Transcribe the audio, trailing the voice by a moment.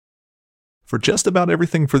for just about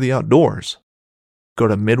everything for the outdoors. Go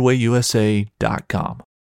to midwayusa.com.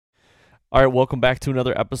 All right, welcome back to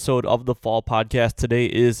another episode of the Fall Podcast. Today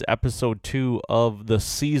is episode 2 of the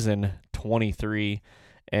season 23,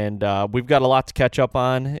 and we've got a lot to catch up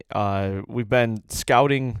on. We've been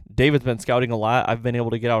scouting. David's been scouting a lot. I've been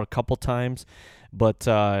able to get out a couple times, but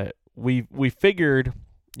we figured,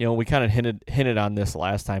 we kind of hinted on this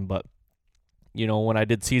last time, but when I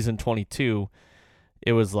did season 22,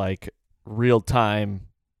 it was like real time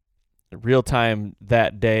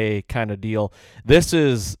that day kind of deal. This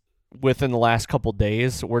is within the last couple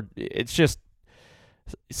days where it's just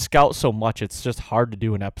scout so much, it's just hard to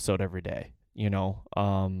do an episode every day,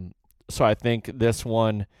 so I think this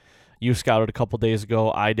one you scouted a couple days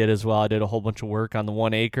ago. I did as well. I did a whole bunch of work on the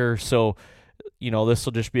 1 acre, so this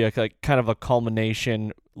will just be a kind of a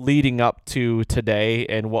culmination leading up to today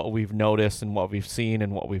and what we've noticed and what we've seen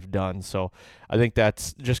and what we've done. So I think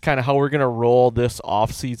that's just kind of how we're going to roll this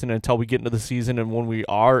off season until we get into the season. And when we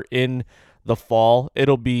are in the fall,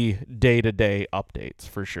 it'll be day-to-day updates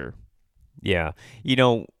for sure. Yeah.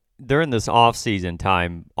 During this off-season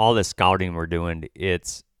time, all the scouting we're doing,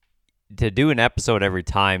 it's to do an episode every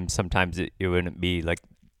time. Sometimes it wouldn't be like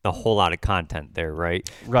a whole lot of content there, right?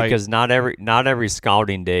 Right. Because not every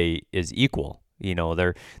scouting day is equal.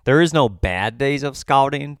 There is no bad days of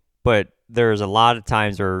scouting, but there's a lot of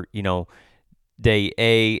times where, day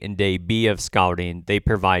A and day B of scouting, they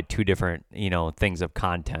provide two different, things of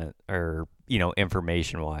content or,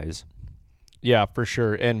 information-wise. Yeah, for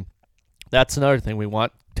sure. And that's another thing. We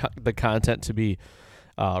want the content to be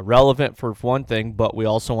relevant for one thing, but we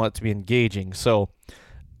also want it to be engaging. So,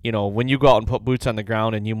 when you go out and put boots on the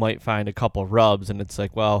ground and you might find a couple of rubs, and it's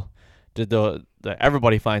like, well,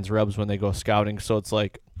 everybody finds rubs when they go scouting. So it's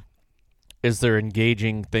like, is there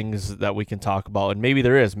engaging things that we can talk about? And maybe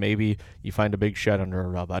there is. Maybe you find a big shed under a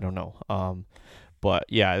rub. I don't know. But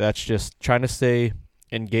yeah, that's just trying to stay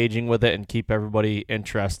engaging with it and keep everybody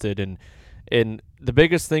interested. And the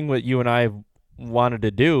biggest thing what you and I wanted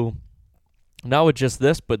to do, not with just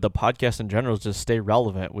this, but the podcast in general, is just stay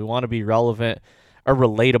relevant. We want to be relevant or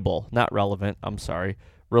relatable, not relevant. I'm sorry,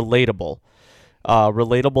 relatable.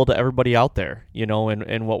 Relatable to everybody out there,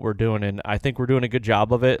 and what we're doing. And I think we're doing a good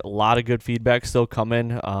job of it. A lot of good feedback still coming.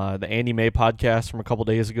 The Andy May podcast from a couple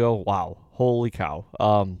days ago. Wow. Holy cow.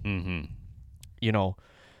 I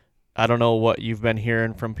don't know what you've been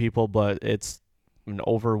hearing from people, but it's an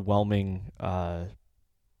overwhelming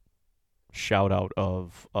shout out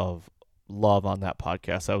of love on that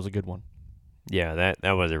podcast. That was a good one. Yeah,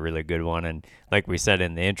 that was a really good one. And like we said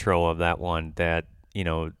in the intro of that one, that,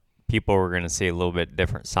 people were going to see a little bit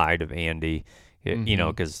different side of Andy,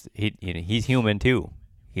 because he's human too,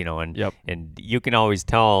 and yep. And you can always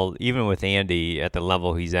tell, even with Andy at the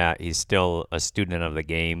level he's at, he's still a student of the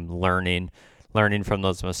game, learning from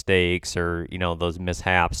those mistakes or those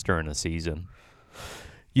mishaps during the season.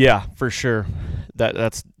 Yeah, for sure.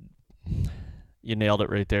 That's you nailed it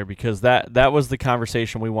right there, because that was the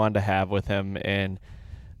conversation we wanted to have with him and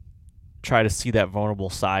try to see that vulnerable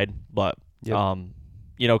side, but yep.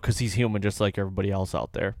 Because he's human just like everybody else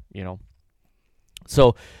out there,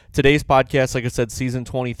 So today's podcast, like I said, season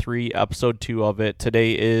 23, episode 2 of it.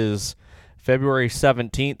 Today is February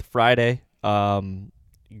 17th, Friday.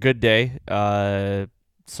 Good day.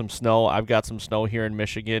 Some snow. I've got some snow here in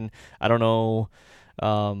Michigan. I don't know.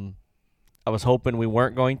 I was hoping we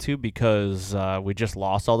weren't going to, because we just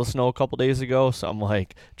lost all the snow a couple days ago. So I'm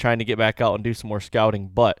like trying to get back out and do some more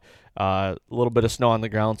scouting, but a little bit of snow on the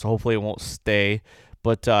ground, so hopefully it won't stay.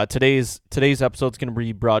 But today's episode is going to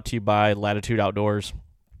be brought to you by Latitude Outdoors.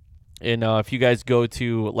 And if you guys go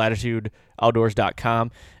to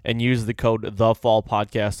latitudeoutdoors.com and use the code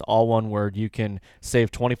TheFallPodcast, all one word, you can save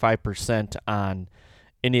 25% on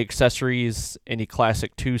any accessories, any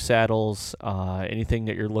Classic 2 saddles, anything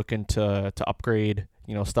that you're looking to upgrade,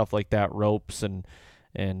 stuff like that, ropes and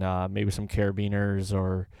maybe some carabiners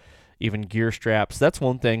or even gear straps. That's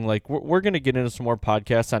one thing. Like we're going to get into some more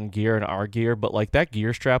podcasts on gear and our gear, but like that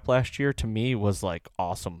gear strap last year to me was like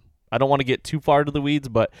awesome. I don't want to get too far into the weeds,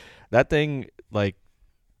 but that thing like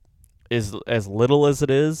is as little as it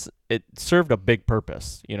is, it served a big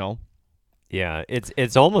purpose, Yeah,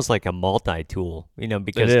 it's almost like a multi-tool,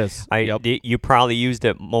 because it is. Yep. You probably used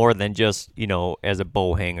it more than just, as a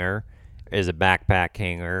bow hanger, as a backpack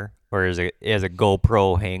hanger, or as a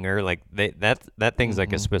GoPro hanger. Like that thing's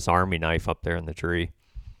like a Swiss Army knife up there in the tree.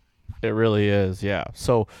 It really is, yeah.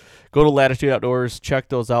 So go to Latitude Outdoors, check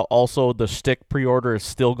those out. Also, the stick pre-order is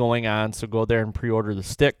still going on, so go there and pre-order the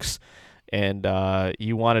sticks. And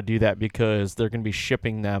you want to do that because they're going to be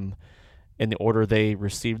shipping them in the order they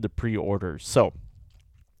received the pre-orders. So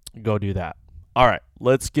go do that. All right,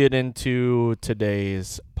 let's get into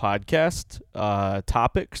today's podcast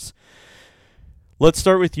topics. Let's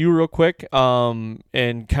start with you real quick,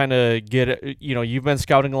 and kind of get, you've been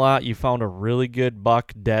scouting a lot. You found a really good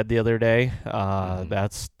buck dead the other day.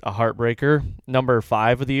 That's a heartbreaker. Number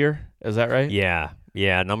 5 of the year, is that right? Yeah,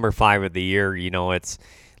 number 5 of the year. It's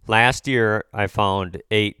last year I found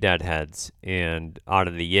 8 deadheads, and out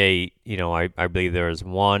of the 8, I believe there was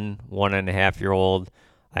 1.5-year-old.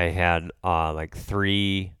 I had like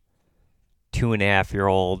 3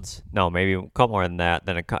 2.5-year-olds. No, maybe a couple more than that.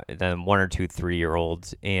 Then 1 or 2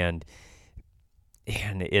 3-year-olds, and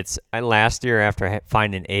it's last year after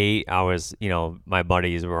finding 8, I was, my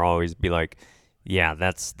buddies were always be like, yeah,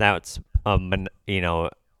 that's an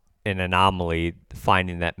anomaly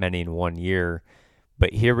finding that many in 1 year.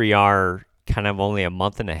 But here we are, kind of only a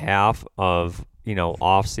month and a half of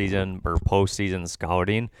off season or postseason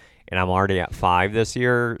scouting. And I'm already at 5 this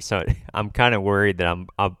year, so I'm kind of worried that I'm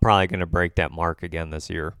probably going to break that mark again this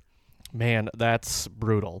year. Man, that's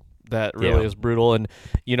brutal. That really is brutal. And,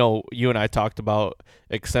 you and I talked about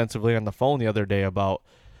extensively on the phone the other day about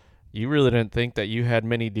you really didn't think that you had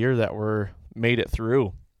many deer that made it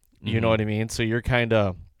through. You know what I mean? So you're kind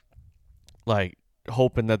of like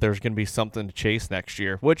hoping that there's going to be something to chase next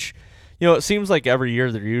year, which – it seems like every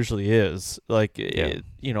year there usually is. Like,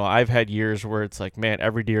 I've had years where it's like, man,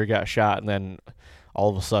 every deer got shot, and then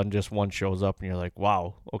all of a sudden just one shows up, and you're like,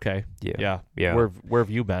 wow, okay, yeah. Where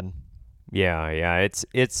have you been? Yeah. It's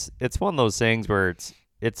one of those things where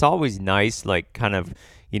it's always nice, like kind of,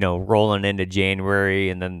 rolling into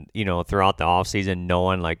January, and then throughout the off season,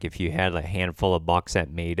 knowing like if you had a handful of bucks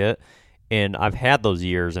that made it, and I've had those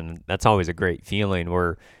years, and that's always a great feeling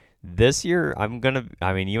where. This year,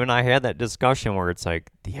 you and I had that discussion where it's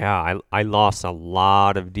like, yeah, I lost a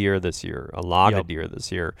lot of deer this year,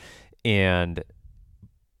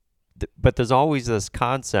 but there's always this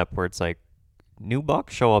concept where it's like, new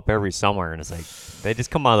bucks show up every summer, and it's like, they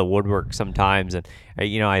just come out of the woodwork sometimes, and,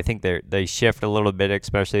 I think they shift a little bit,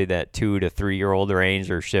 especially that 2 to 3-year-old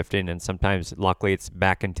range are shifting, and sometimes, luckily, it's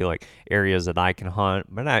back into, like, areas that I can hunt,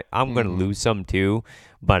 but I'm going to lose some, too,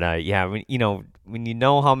 but, when you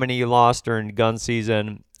know how many you lost during gun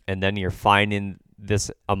season, and then you're finding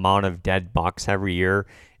this amount of dead bucks every year,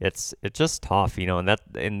 it's just tough,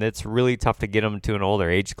 and it's really tough to get them to an older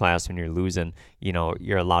age class when you're losing,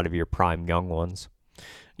 you're a lot of your prime young ones.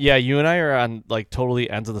 Yeah, you and I are on like totally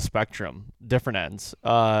ends of the spectrum, different ends,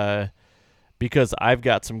 because I've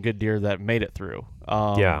got some good deer that made it through.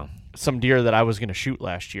 Some deer that I was going to shoot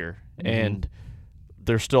last year, and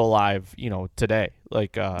they're still alive, today.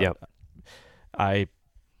 Like, yeah,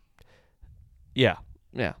 you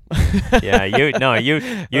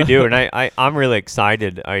do, and I'm really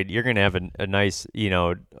excited. You're gonna have a nice,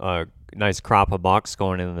 nice crop of bucks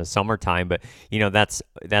going in the summertime, but that's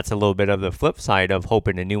a little bit of the flip side of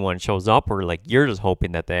hoping a new one shows up, or like you're just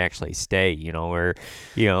hoping that they actually stay.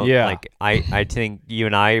 Like I think you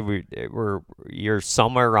and I you're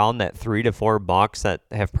somewhere around that 3 to 4 bucks that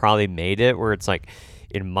have probably made it, where it's like.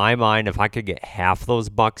 In my mind, if I could get half those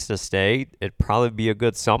bucks to stay, it'd probably be a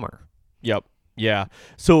good summer. Yep. Yeah.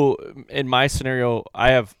 So in my scenario,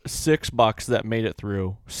 I have 6 bucks that made it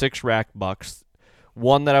through, 6 rack bucks.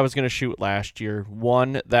 1 that I was going to shoot last year,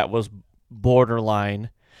 1 that was borderline,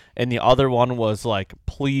 and the other one was like,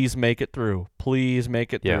 please make it through. Please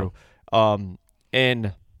make it through.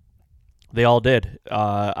 And they all did.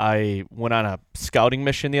 I went on a scouting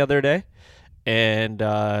mission the other day,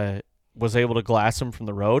 and was able to glass them from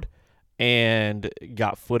the road and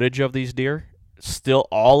got footage of these deer. Still,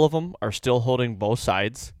 all of them are still holding both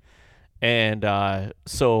sides. And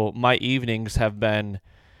so my evenings have been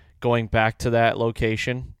going back to that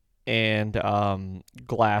location and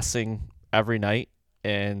glassing every night.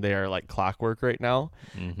 And they are like clockwork right now.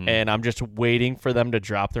 And I'm just waiting for them to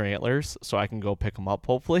drop their antlers so I can go pick them up,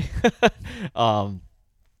 hopefully.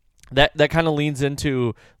 That kind of leans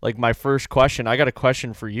into like my first question. I got a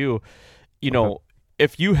question for you.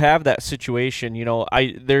 If you have that situation,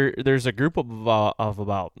 there's a group of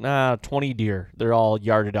about 20 deer. They're all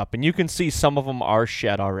yarded up, and you can see some of them are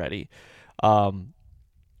shed already.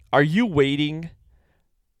 Are you waiting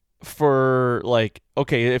for like,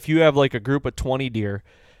 okay, if you have like a group of 20 deer,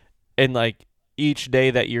 and like each day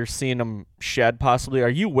that you're seeing them shed possibly, are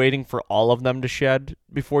you waiting for all of them to shed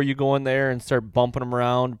before you go in there and start bumping them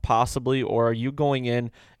around possibly, or are you going in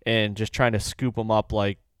and just trying to scoop them up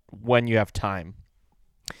like when you have time?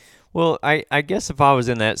 Well, I guess if I was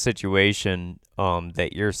in that situation that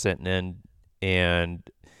you're sitting in, and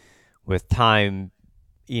with time,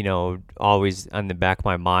 always on the back of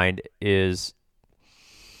my mind is,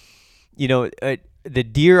 the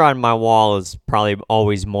deer on my wall is probably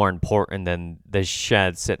always more important than the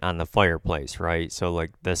shed sitting on the fireplace, right? So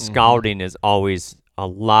like the scouting is always a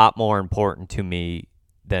lot more important to me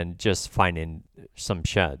than just finding some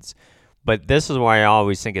sheds. But this is why I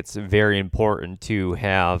always think it's very important to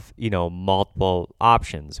have, multiple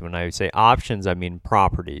options. When I say options, I mean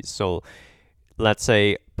properties. So let's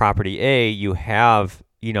say property A, you have,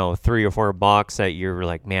 3 or 4 bucks that you're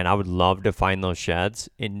like, man, I would love to find those sheds.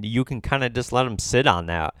 And you can kind of just let them sit on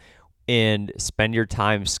that and spend your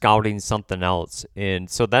time scouting something else. And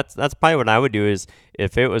so that's probably what I would do is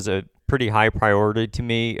if it was a pretty high priority to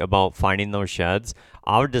me about finding those sheds,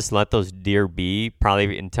 I would just let those deer be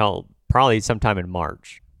probably sometime in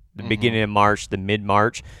March, the beginning of March, the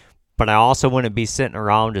mid-March. But I also wouldn't be sitting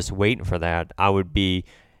around just waiting for that. I would be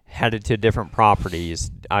headed to different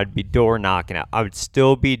properties. I'd be door knocking. I would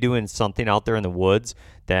still be doing something out there in the woods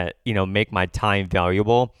that, make my time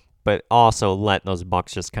valuable, but also letting those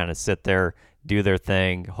bucks just kind of sit there, do their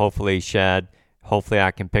thing, hopefully shed. Hopefully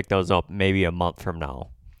I can pick those up maybe a month from now.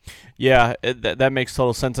 Yeah, that makes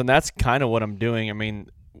total sense, and that's kind of what I'm doing. I mean,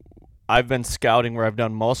 I've been scouting where I've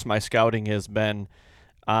done most of my scouting has been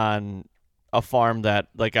on a farm that,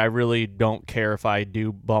 like, I really don't care if I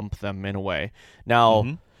do bump them in a way.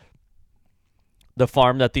 Now, the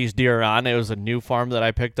farm that these deer are on, it was a new farm that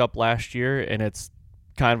I picked up last year, and it's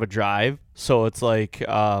kind of a drive. So it's like,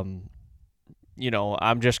 I'm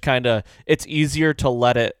just kind of, it's easier to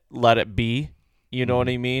let it be, you know what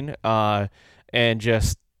I mean? And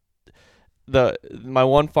just my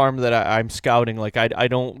one farm that I'm scouting, like I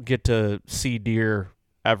don't get to see deer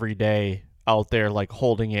every day out there like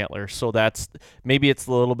holding antlers. So that's, maybe it's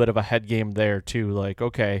a little bit of a head game there too. Like,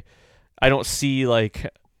 okay, I don't see like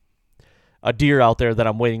a deer out there that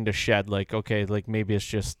I'm waiting to shed. Like, okay, like maybe it's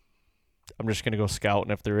just, I'm just going to go scout.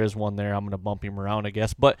 And if there is one there, I'm going to bump him around, I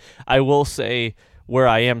guess. But I will say where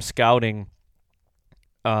I am scouting,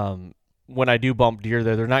 when I do bump deer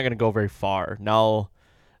there, they're not going to go very far. Now,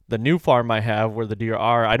 the new farm I have where the deer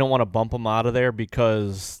are, I don't want to bump them out of there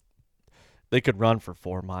because they could run for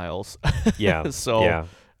 4 miles. Yeah. So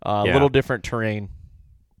a little different terrain.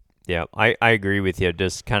 Yeah, I agree with you.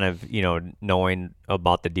 Just kind of, knowing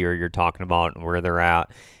about the deer you're talking about and where they're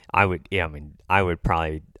at, I would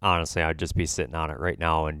probably, honestly, I'd just be sitting on it right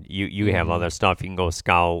now. And you have other stuff. You can go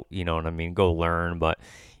scout, you know what I mean? Go learn. But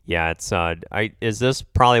yeah, it's, is this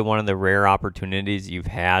probably one of the rare opportunities you've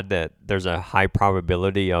had that there's a high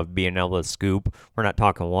probability of being able to scoop? We're not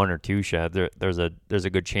talking 1 or 2 sheds. There's a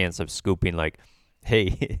good chance of scooping, like,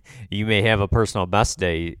 hey, you may have a personal best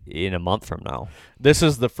day in a month from now. This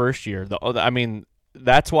is the first year.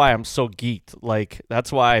 That's why I'm so geeked. Like,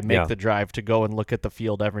 that's why I make the drive to go and look at the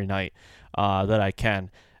field every night that I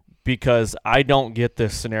can, because I don't get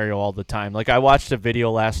this scenario all the time. Like, I watched a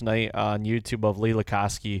video last night on YouTube of Lee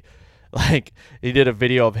Lukoski. Like, he did a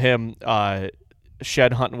video of him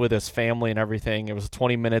shed hunting with his family and everything. It was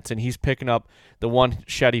 20 minutes, and he's picking up the one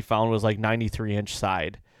shed he found was like 93-inch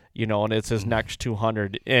side. And it's his next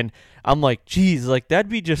 200. And I'm like, geez, like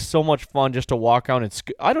that'd be just so much fun just to walk out and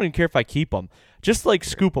I don't even care if I keep them, just like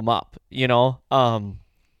scoop them up, I've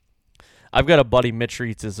got a buddy, Mitch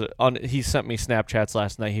Reitz, he sent me Snapchats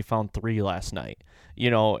last night. He found 3 last night,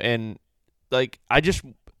 and like, I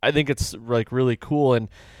think it's like really cool. And,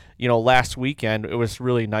 last weekend it was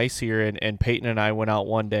really nice here, and Peyton and I went out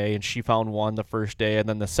one day and she found 1 the first day. And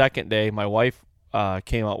then the second day, my wife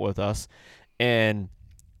came out with us, and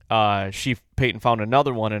Peyton found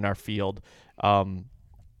another one in our field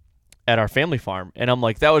at our family farm. And I'm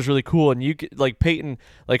like, that was really cool. And you could, like, Peyton,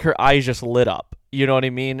 like, her eyes just lit up, you know what I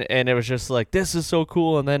mean? And it was just like, this is so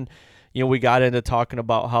cool. And then, we got into talking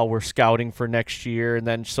about how we're scouting for next year. And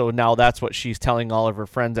then, so now that's what she's telling all of her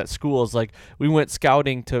friends at school is like, we went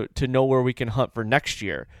scouting to know where we can hunt for next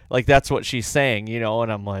year. Like, that's what she's saying,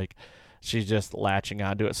 and I'm like, she's just latching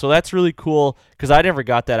onto it. So that's really cool, because I never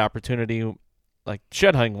got that opportunity. Like,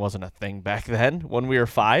 shed hunting wasn't a thing back then when we were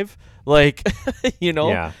 5, like,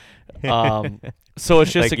 Yeah. So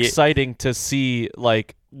it's just Like exciting to see,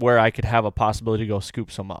 like, where I could have a possibility to go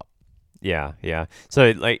scoop some up. Yeah.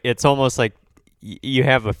 So, like, it's almost like you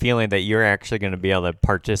have a feeling that you're actually going to be able to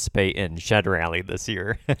participate in Shed Rally this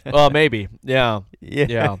year. Well, maybe. Yeah.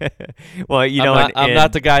 Well, I'm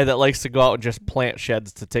not the guy that likes to go out and just plant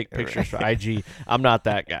sheds to take pictures for IG. I'm not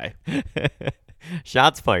that guy.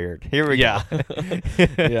 Shots fired. Here we go.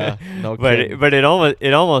 Yeah. No kidding. But it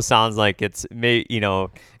almost sounds like it's in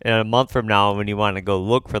a month from now when you want to go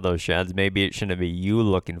look for those sheds, maybe it shouldn't be you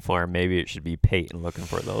looking for them. Maybe it should be Peyton looking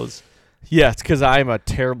for those. Yeah, it's because I'm a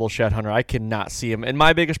terrible shed hunter. I cannot see them. And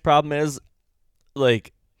my biggest problem is,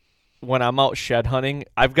 like, when I'm out shed hunting,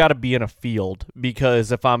 I've got to be in a field,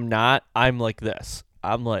 because if I'm not, I'm like this.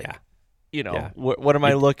 I'm like, what am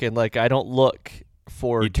I looking like? I don't look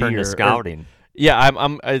for You deer. turn to scouting.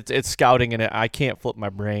 It's scouting, and I can't flip my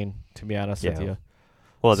brain, to be honest with you.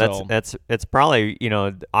 Well, So- it's probably,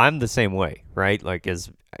 I'm the same way, right? Like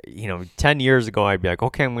 10 years ago, I'd be like,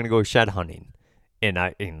 okay, I'm going to go shed hunting. And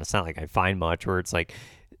it's not like I find much, where it's like,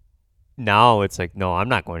 now it's like, no, I'm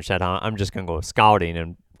not going shed hunt. I'm just going to go scouting.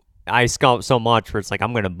 And I scout so much where it's like,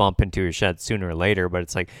 I'm going to bump into a shed sooner or later. But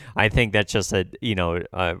it's like, I think that's just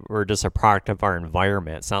we're just a product of our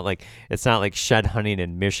environment. It's not like shed hunting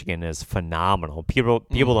in Michigan is phenomenal. People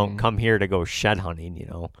don't come here to go shed hunting,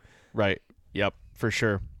 Right. Yep, for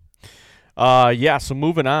sure. So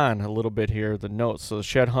moving on a little bit here, the notes. So the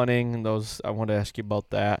shed hunting, those, I want to ask you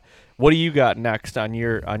about that. What do you got next on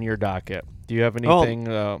your docket? Do you have anything?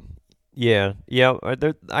 Yeah.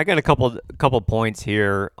 I got a couple points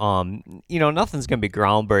here. Nothing's gonna be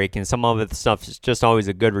groundbreaking. Some of the stuff is just always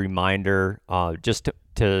a good reminder, just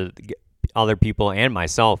to get other people and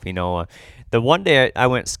myself. The one day I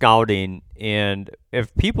went scouting, and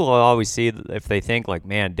if people always see, if they think like,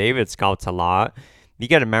 man, David scouts a lot, you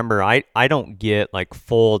got to remember, I don't get like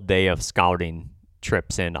full day of scouting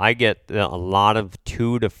trips in. I get a lot of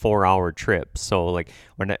 2 to 4 hour trips. So like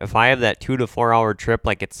if I have that 2 to 4 hour trip,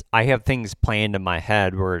 like I have things planned in my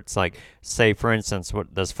head where it's like, say for instance,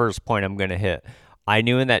 what this first point I'm going to hit, I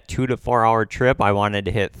knew in that 2 to 4 hour trip, I wanted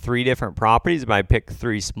to hit 3 different properties, but I picked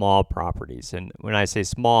 3 small properties. And when I say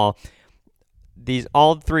small,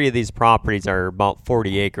 all 3 of these properties are about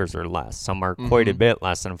 40 acres or less. Some are quite a bit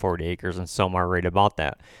less than 40 acres, and some are right about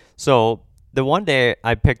that. So the one day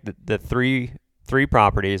I picked the three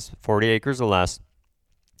properties, 40 acres or less,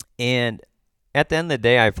 and at the end of the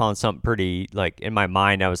day, I found something pretty, like, in my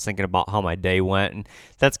mind, I was thinking about how my day went, and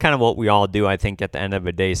that's kind of what we all do, I think, at the end of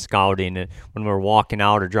a day scouting. And when we're walking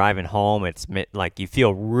out or driving home, it's like you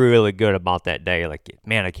feel really good about that day. Like,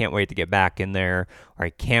 man, I can't wait to get back in there, or I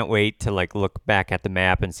can't wait to, like, look back at the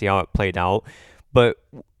map and see how it played out. But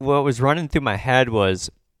what was running through my head was,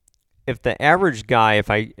 if the average guy,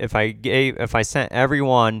 if I sent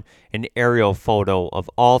everyone an aerial photo of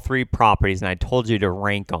all 3 properties and I told you to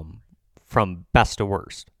rank them from best to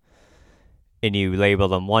worst, and you label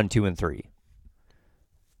them 1, 2, and 3.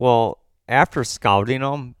 Well, after scouting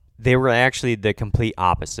them, they were actually the complete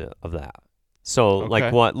opposite of that. So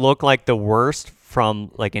like what looked like the worst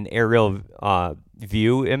from like an aerial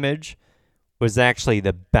view image was actually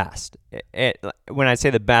the best. When I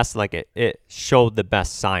say the best, like it showed the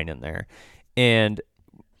best sign in there. And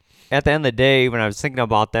at the end of the day, when I was thinking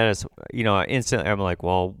about that, instantly I'm like,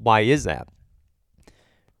 well, why is that?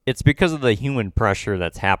 It's because of the human pressure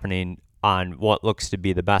that's happening on what looks to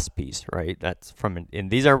be the best piece, right? That's and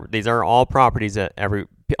these are all properties that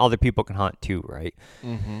other people can hunt too, right?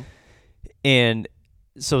 Mm-hmm. And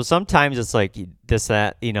so sometimes it's like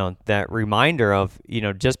that reminder of,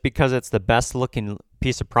 just because it's the best looking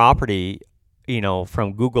piece of property,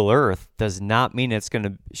 from Google Earth, does not mean it's going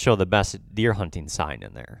to show the best deer hunting sign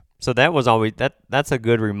in there. So that was always that's a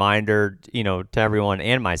good reminder, to everyone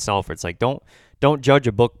and myself. It's like, don't judge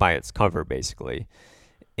a book by its cover, basically.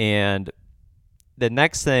 And the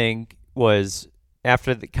next thing was,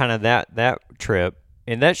 after that trip,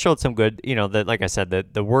 and that showed some good, that, like I said,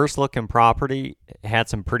 the worst looking property had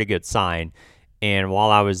some pretty good sign. And while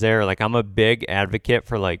I was there, like, I'm a big advocate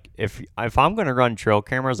for, like, if I'm going to run trail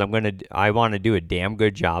cameras, I want to do a damn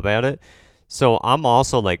good job at it. So I'm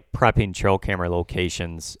also like prepping trail camera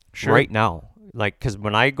locations right now. Like, cause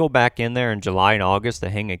when I go back in there in July and August to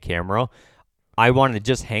hang a camera, I want to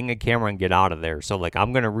just hang a camera and get out of there. So like,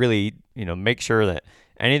 I'm going to really, make sure that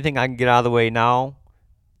anything I can get out of the way now,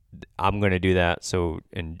 I'm going to do that. So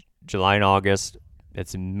in July and August,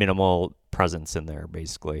 it's minimal presence in there,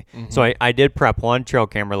 basically. Mm-hmm. So I did prep one trail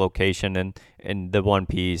camera location and the one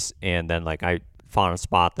piece, and then like I found a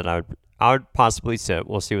spot that I would possibly sit.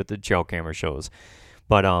 We'll see what the trail camera shows.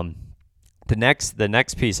 But the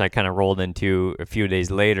next piece I kind of rolled into a few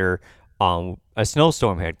days later, a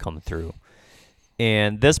snowstorm had come through.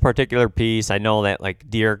 And this particular piece, I know that like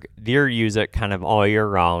deer use it kind of all year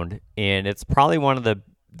round, and it's probably one of the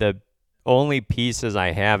only pieces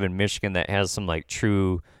I have in Michigan that has some like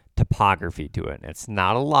true topography to it. It's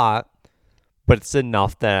not a lot, but it's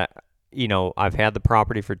enough that, I've had the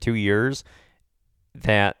property for 2 years,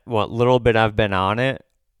 that what little bit I've been on it,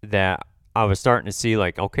 that I was starting to see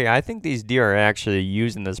like, okay, I think these deer are actually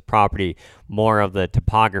using this property more of the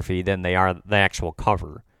topography than they are the actual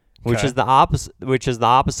cover. Which is the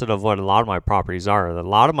opposite of what a lot of my properties are. A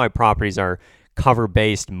lot of my properties are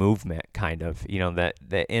cover-based movement, kind of,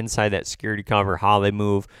 that inside that security cover, how they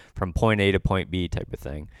move from point A to point B type of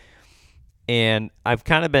thing. And I've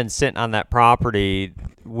kind of been sitting on that property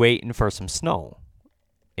waiting for some snow.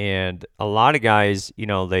 And a lot of guys,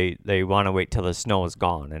 they want to wait till the snow is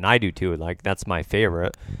gone. And I do too. Like, that's my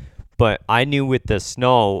favorite. But I knew with the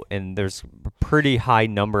snow, and there's a pretty high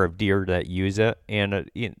number of deer that use it. And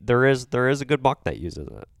there is a good buck that uses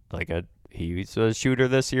it. Like, he's a shooter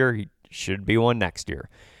this year. He should be one next year.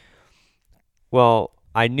 Well,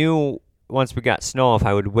 I knew once we got snow, if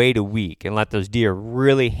I would wait a week and let those deer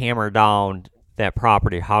really hammer down that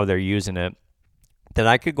property, how they're using it, that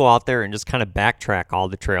I could go out there and just kind of backtrack all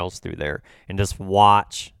the trails through there and just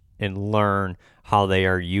watch and learn how they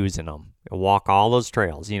are using them. Walk all those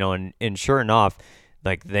trails, and sure enough,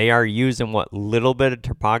 like, they are using what little bit of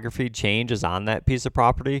topography change is on that piece of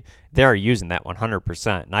property. They are using that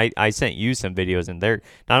 100%. And I sent you some videos, and they're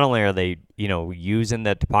not only are they, using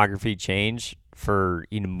the topography change for,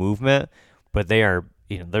 movement, but they are,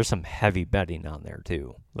 there's some heavy bedding on there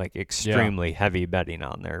too, like extremely heavy bedding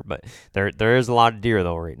on there. But there is a lot of deer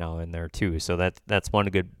though right now in there too. So that's one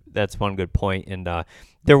good point. And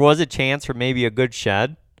there was a chance for maybe a good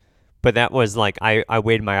shed. But that was like, I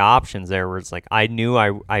weighed my options there, where it's like, I knew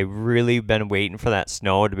I really been waiting for that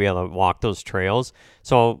snow to be able to walk those trails.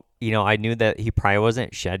 So, I knew that he probably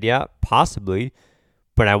wasn't shed yet, possibly,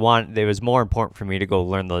 but it was more important for me to go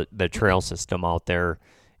learn the trail system out there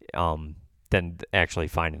than actually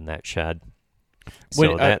finding that shed.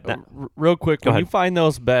 So real quick, when ahead. you find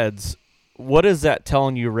those beds, what is that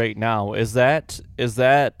telling you right now? Is that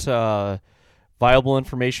viable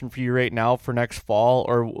information for you right now for next fall,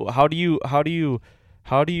 or how do you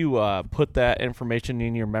put that information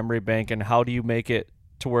in your memory bank, and how do you make it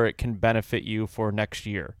to where it can benefit you for next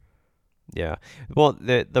year? Yeah. Well,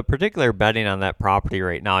 the particular bedding on that property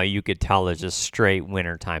right now, you could tell is just straight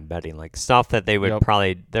wintertime bedding, like stuff that they would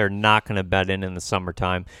they're not going to bed in the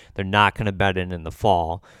summertime. They're not going to bed in the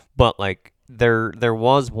fall. But like there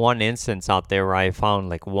was one instance out there where I found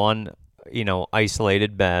like one,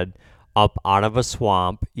 isolated bed up out of a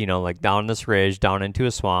swamp, like down this ridge, down into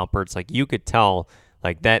a swamp, where it's like you could tell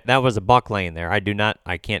like that was a buck laying there.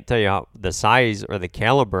 I can't tell you the size or the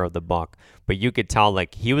caliber of the buck, but you could tell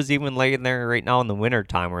like he was even laying there right now in the winter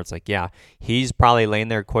time, where it's like, yeah, he's probably laying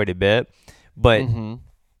there quite a bit. But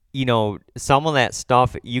some of that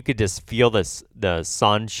stuff, you could just feel the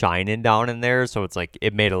sun shining down in there, so it's like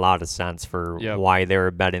it made a lot of sense for why they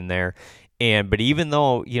were bedding there. But even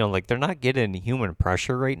though, like they're not getting human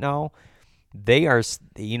pressure right now, they are,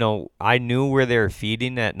 I knew where they were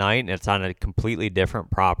feeding at night, and it's on a completely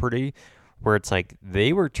different property, where it's like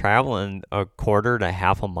they were traveling a quarter to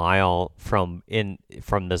half a mile from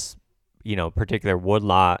this, particular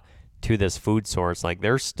woodlot to this food source. Like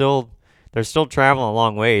they're still traveling a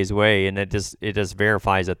long ways away, and it just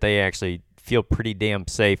verifies that they actually feel pretty damn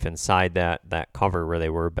safe inside that cover where they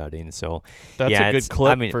were bedding. So that's a good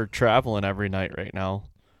clip for traveling every night right now.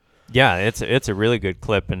 Yeah, it's a really good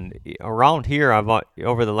clip. And around here,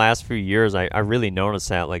 over the last few years, I really noticed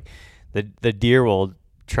that like the deer will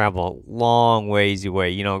travel long ways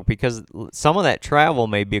away, because some of that travel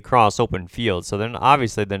may be across open fields. So they're not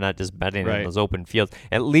just bedding in those open fields,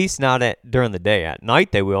 at least not during the day. At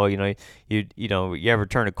night they will. You ever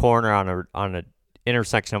turn a corner on a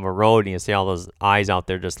intersection of a road, and you see all those eyes out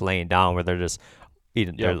there just laying down, where they're just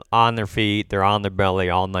they're on their feet, they're on their belly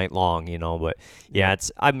all night long, but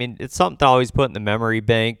it's something to always put in the memory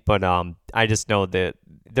bank. But I just know that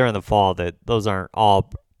during the fall that those aren't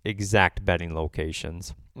all exact bedding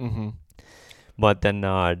locations. But then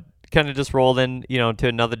kind of just rolled in to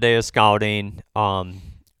another day of scouting.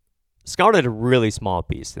 Scouted a really small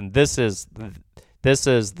piece, and this is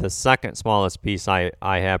the second smallest piece I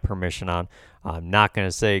have permission on. I'm not going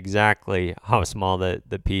to say exactly how small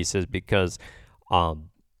the piece is, because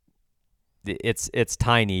it's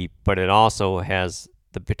tiny, but it also has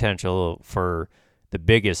the potential for the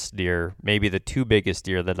biggest deer, maybe the two biggest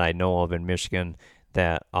deer that I know of in Michigan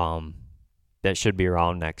that should be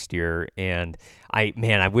around next year. And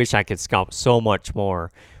I wish I could scout so much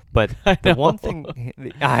more. But the one thing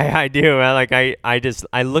I do,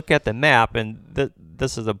 I look at the map, and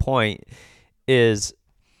this is the point, is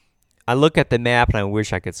I look at the map and I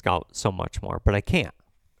wish I could scout so much more, but I can't.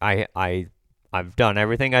 I've done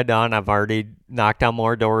everything I've done. I've already knocked on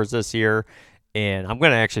more doors this year, and I'm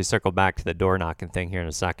going to actually circle back to the door knocking thing here in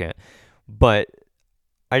a second. But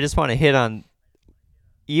I just want to hit on,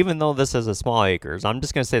 even though this is a small acres, I'm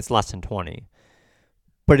just going to say it's less than 20,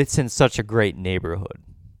 but it's in such a great neighborhood.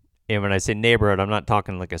 And when I say neighborhood, I'm not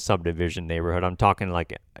talking like a subdivision neighborhood. I'm talking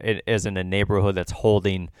like it is in a neighborhood that's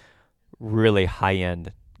holding really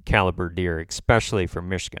high-end caliber deer, especially for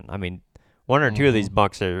Michigan. I mean, one or two of these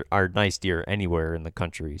bucks are nice deer anywhere in the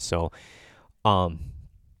country. So,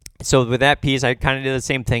 so with that piece, I kind of did the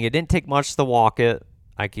same thing. It didn't take much to walk it.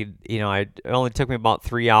 I could, it only took me about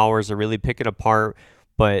 3 hours to really pick it apart,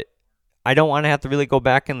 but I don't want to have to really go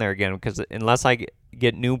back in there again, because unless I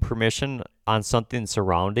get new permission on something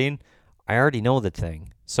surrounding, I already know the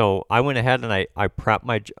thing. So I went ahead and I prepped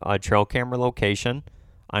my trail camera location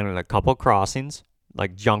on a couple crossings,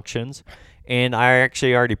 like junctions, and I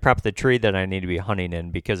actually already prepped the tree that I need to be hunting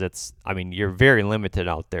in, because you're very limited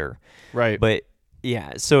out there. Right. But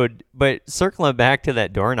yeah, but circling back to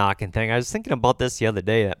that door knocking thing, I was thinking about this the other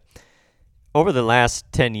day, that over the last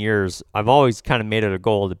 10 years, I've always kind of made it a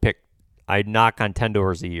goal to I knock on 10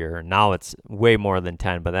 doors a year, and now it's way more than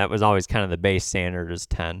 10, but that was always kind of the base standard is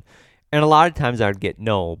 10. And a lot of times I would get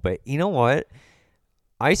no, but you know what?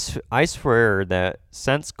 I swear that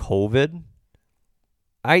since COVID,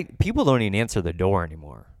 people don't even answer the door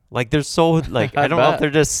anymore. Like, they're so, like, I don't know if they're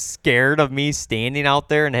just scared of me standing out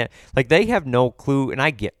there, and they have no clue, and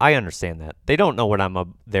I understand that. They don't know what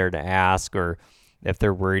I'm there to ask, or if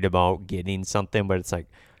they're worried about getting something, but it's like,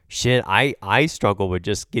 shit, I struggle with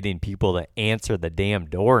just getting people to answer the damn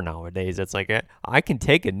door nowadays. It's like, I can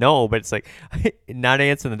take a no, but it's like, not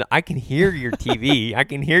answering the door. I can hear your TV. I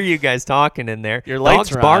can hear you guys talking in there. Your lights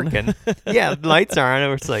Dog's are barking. Yeah, the lights are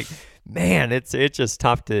on. It's like, man, it's just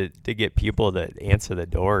tough to get people to answer the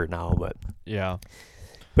door now. But yeah.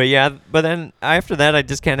 But then after that, I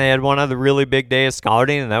just kind of had one other really big day of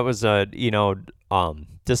scouting, and that was,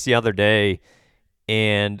 just the other day.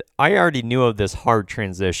 And I already knew of this hard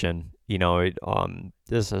transition.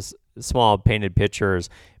 This is small painted pictures,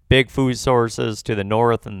 big food sources to the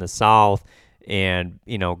north and the south, and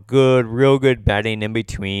real good bedding in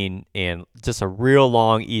between, and just a real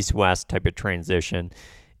long east-west type of transition.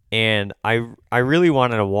 And I really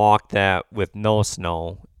wanted to walk that with no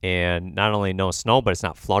snow, and not only no snow, but it's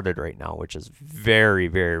not flooded right now, which is very,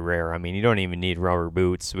 very rare. I mean, you don't even need rubber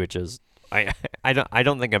boots, which is I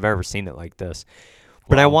don't think I've ever seen it like this.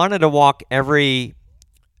 But I wanted to walk every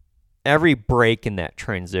break in that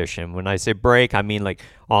transition. When I say break, I mean like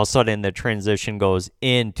all of a sudden the transition goes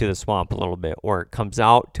into the swamp a little bit, or it comes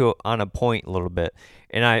out on a point a little bit.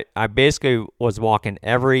 And I basically was walking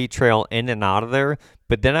every trail in and out of there,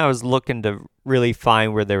 but then I was looking to really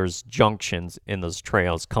find where there was junctions in those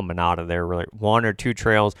trails coming out of there, where like one or two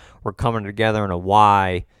trails were coming together in a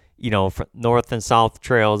Y. North and south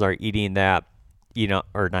trails are eating that,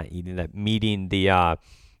 or not eating that, meeting the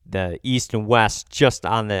east and west just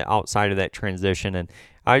on the outside of that transition. And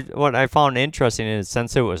what I found interesting is,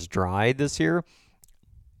 since it was dry this year,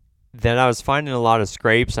 that I was finding a lot of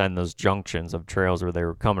scrapes on those junctions of trails where they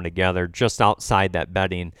were coming together just outside that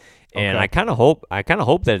bedding. And okay. I kind of hope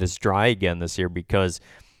that it's dry again this year, because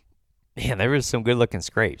man, there was some good looking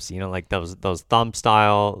scrapes, like those thumb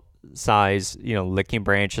style size, licking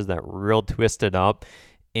branches that were real twisted up.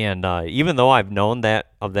 And even though I've known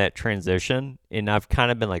that of that transition, and I've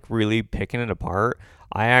kind of been like really picking it apart,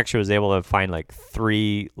 I actually was able to find like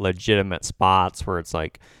 3 legitimate spots where it's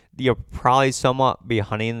like you'll probably somewhat be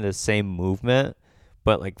hunting the same movement,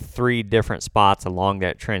 but like 3 different spots along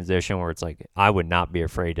that transition where it's like I would not be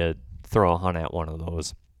afraid to throw a hunt at one of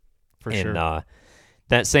those. For sure. And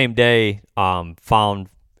that same day, found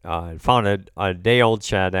a day-old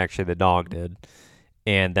shed, actually the dog did,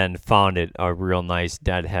 and then found it a real nice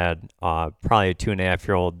deadhead, probably a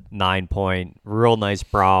 2.5-year-old 9-point, real nice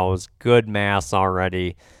browse, good mass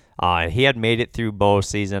already. He had made it through bow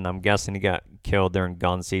season. I'm guessing he got killed during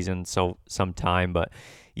gun season sometime, but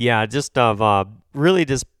yeah, just really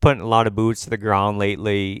just putting a lot of boots to the ground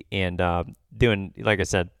lately, and doing, like I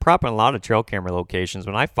said, prepping a lot of trail camera locations.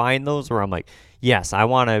 When I find those where I'm like, yes, I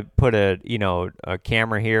want to put a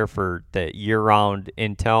camera here for the year-round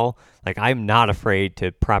intel, like I'm not afraid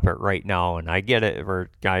to prep it right now. And I get it where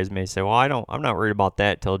guys may say, well, I'm not worried about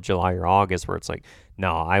that till July or August, where it's like,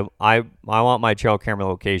 no, I want my trail camera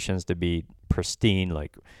locations to be pristine.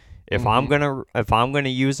 Like if I'm gonna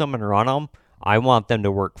use them and run them, I want them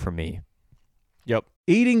to work for me. Yep.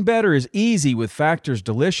 Eating better is easy with Factor's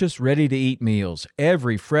delicious, ready-to-eat meals.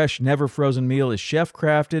 Every fresh, never-frozen meal is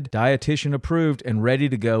chef-crafted, dietitian-approved, and ready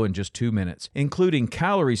to go in just 2 minutes, including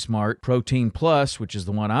Calorie Smart, Protein Plus, which is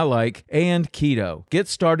the one I like, and Keto. Get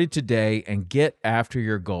started today and get after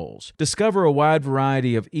your goals. Discover a wide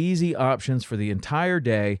variety of easy options for the entire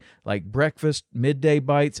day, like breakfast, midday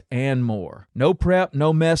bites, and more. No prep,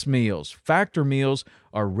 no mess meals. Factor meals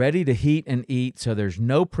are ready to heat and eat, so there's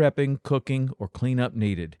no prepping, cooking, or cleanup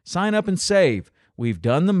needed. Sign up and save We've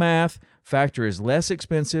done the math. Factor is less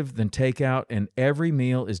expensive than takeout, and every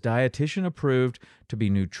meal is dietitian approved to be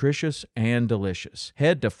nutritious and delicious.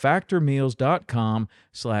 Head to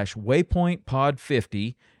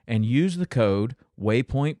factormeals.com/waypointpod50 and use the code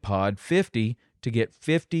waypointpod50 to get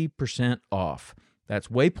 50% off. That's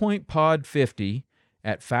waypointpod50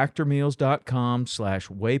 at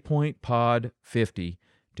factormeals.com/waypointpod50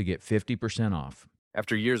 to get 50% off.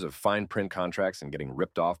 After years of fine print contracts and getting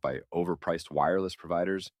ripped off by overpriced wireless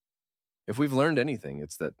providers, if we've learned anything,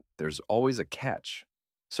 it's that there's always a catch.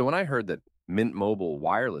 So when I heard that Mint Mobile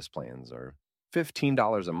wireless plans are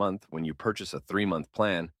 $15 a month when you purchase a 3-month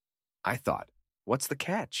plan, I thought, what's the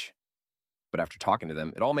catch? But after talking to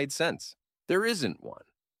them, it all made sense. There isn't one.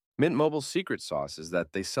 Mint Mobile's secret sauce is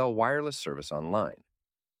that they sell wireless service online.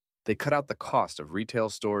 They cut out the cost of retail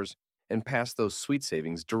stores and pass those sweet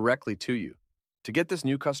savings directly to you. To get this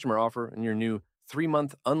new customer offer and your new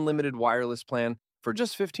 3-month unlimited wireless plan for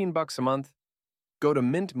just $15 a month, go to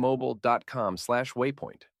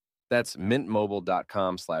mintmobile.com/waypoint. That's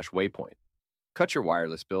mintmobile.com/waypoint. Cut your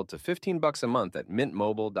wireless bill to $15 a month at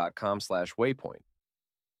mintmobile.com/waypoint.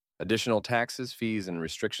 Additional taxes, fees, and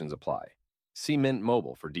restrictions apply. See Mint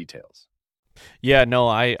Mobile for details. Yeah, no,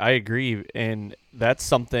 I agree. And that's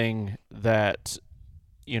something that,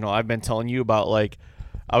 I've been telling you about. Like,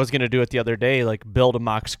 I was going to do it the other day, like build a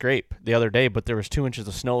mock scrape the other day, but there was 2 inches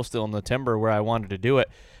of snow still in the timber where I wanted to do it.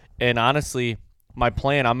 And honestly, my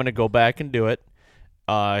plan, I'm going to go back and do it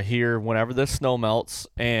here whenever the snow melts.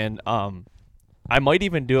 And I might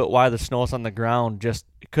even do it while the snow's on the ground, just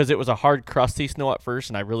because it was a hard, crusty snow at first,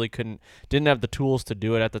 and I really didn't have the tools to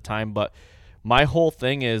do it at the time. But my whole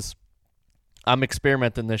thing is I'm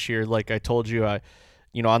experimenting this year. Like I told you,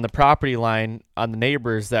 on the property line on the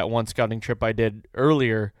neighbors, that one scouting trip I did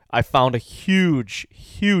earlier, I found a huge,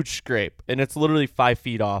 huge scrape, and it's literally 5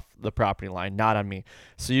 feet off the property line, not on me.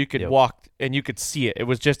 So you could walk and you could see it. It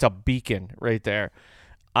was just a beacon right there.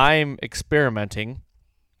 I'm experimenting.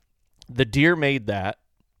 The deer made that.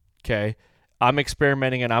 Okay. I'm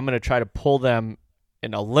experimenting, and I'm going to try to pull them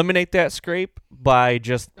and eliminate that scrape by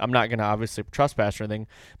I'm not going to obviously trespass or anything,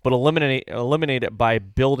 but eliminate it by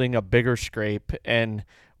building a bigger scrape, and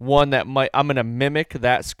one that I'm going to mimic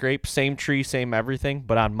that scrape, same tree, same everything,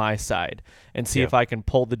 but on my side, and see if I can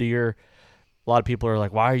pull the deer. A lot of people are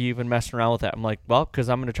like, why are you even messing around with that? I'm like, well, because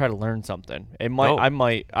I'm going to try to learn something. I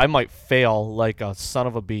might fail like a son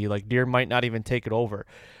of a bee. Like, deer might not even take it over.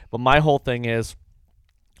 But my whole thing is,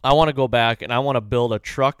 I want to go back and I want to build a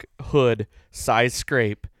truck hood size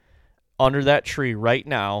scrape under that tree right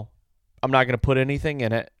now. I'm not going to put anything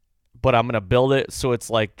in it, but I'm going to build it so it's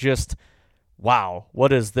like just, wow,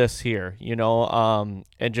 what is this here? And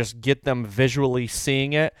just get them visually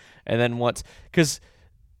seeing it. And then because,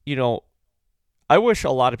 I wish a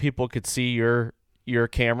lot of people could see your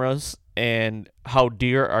cameras and how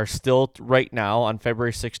deer are still right now on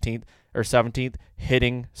February 16th or 17th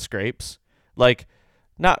hitting scrapes. Like,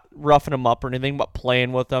 not roughing them up or anything, but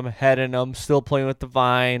playing with them, heading them, still playing with the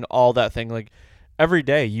vine, all that thing. Like, every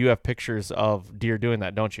day you have pictures of deer doing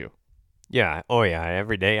that, don't you? Yeah. Oh, yeah.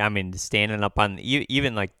 Every day. I mean, standing up on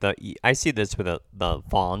even like I see this with the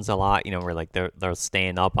fawns a lot. Where like they're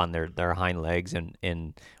staying up on their hind legs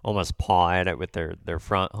and almost paw at it with their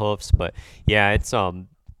front hoofs. But yeah, it's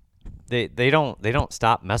they don't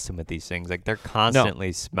stop messing with these things. Like, they're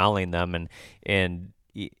constantly smelling them, and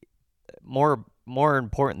more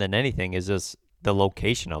important than anything is just the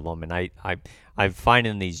location of them. And I find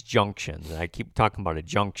in these junctions, and I keep talking about a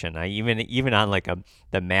junction. I even on like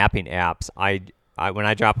the mapping apps, I when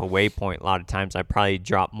I drop a waypoint, a lot of times I probably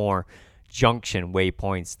drop more junction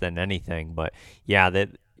waypoints than anything. But yeah, that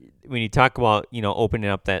when you talk about opening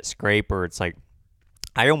up that scraper, it's like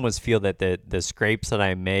I almost feel that the scrapes that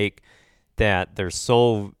I make, that they're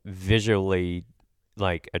so visually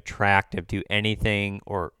like attractive to anything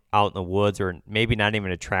or out in the woods, or maybe not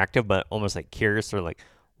even attractive, but almost like curious, or like,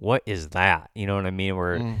 what is that? You know what I mean?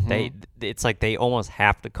 Where it's like they almost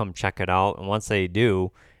have to come check it out. And once they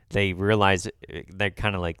do, they realize that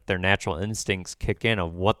kind of like their natural instincts kick in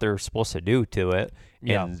of what they're supposed to do to it.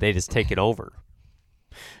 And they just take it over.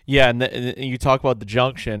 Yeah. And you talk about the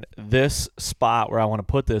junction. This spot where I want to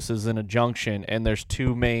put this is in a junction, and there's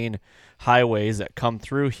 2 main highways that come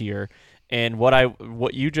through here. And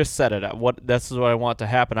what you just said this is what I want to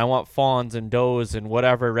happen. I want fawns and does and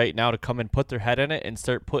whatever right now to come and put their head in it and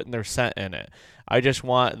start putting their scent in it. I just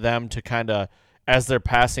want them to kind of, as they're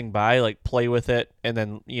passing by, like play with it and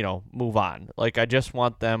then, move on. Like, I just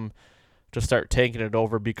want them to start taking it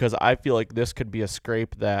over, because I feel like this could be a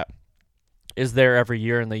scrape that is there every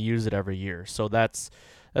year and they use it every year. So that's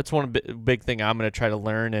one big thing I'm going to try to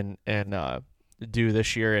learn and do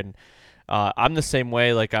this year. And I'm the same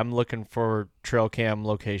way. Like, I'm looking for trail cam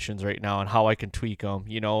locations right now and how I can tweak them.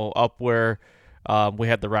 Up where we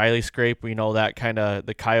had the Riley scrape, we know that kind of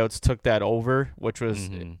the coyotes took that over, which was,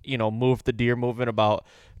 moved the deer movement about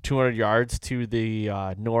 200 yards to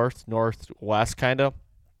the northwest kind of.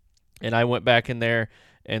 And I went back in there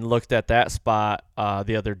and looked at that spot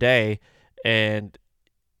the other day, and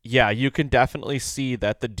yeah, you can definitely see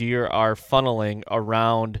that the deer are funneling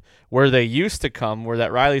around where they used to come, where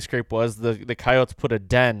that Riley scrape was. The coyotes put a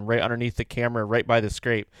den right underneath the camera, right by the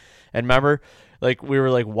scrape. And remember, like, we were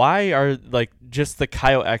like, why are, like, just the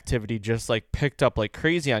coyote activity just, like, picked up like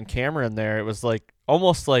crazy on camera in there? It was like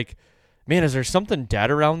almost like, man, is there something dead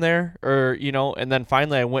around there? Or, and then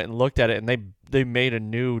finally I went and looked at it, and they made a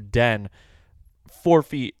new den 4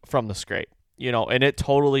 feet from the scrape, and it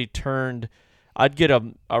totally turned. I'd get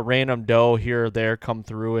a random doe here or there come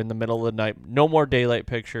through in the middle of the night, no more daylight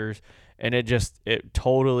pictures, and it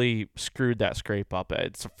totally screwed that scrape up.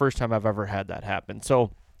 It's the first time I've ever had that happen.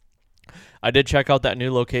 So I did check out that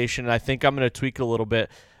new location, and I think I'm going to tweak it a little bit.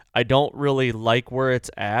 I don't really like where it's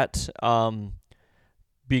at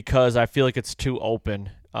because I feel like it's too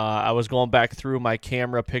open. I was going back through my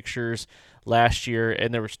camera pictures last year,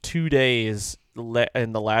 and there was 2 days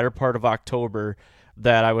in the latter part of October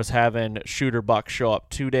that I was having shooter bucks show up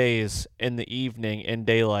 2 days in the evening in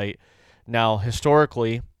daylight. Now,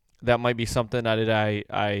 historically, that might be something that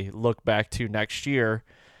I look back to next year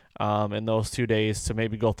in those 2 days to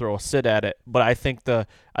maybe go throw a sit at it. But I think the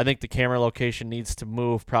camera location needs to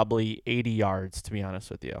move probably 80 yards, to be honest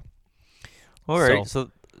with you. All right.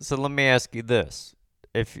 So let me ask you this: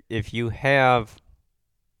 if you have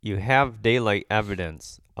daylight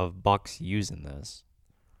evidence of bucks using this,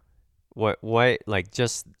 what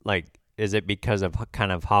is it because of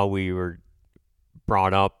kind of how we were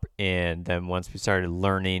brought up, and then once we started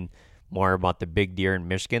learning more about the big deer in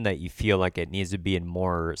Michigan, that you feel like it needs to be in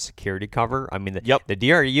more security cover? I mean, the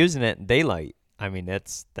deer are using it in daylight. I mean,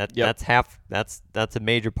 that's a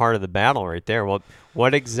major part of the battle right there. Well,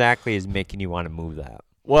 what exactly is making you want to move that?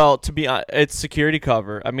 Well, to be honest, it's security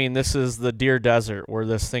cover. I mean, this is the deer desert where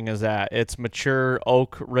this thing is at. It's mature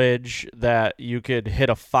oak ridge that you could hit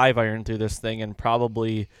a 5-iron through this thing and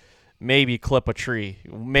probably maybe clip a tree.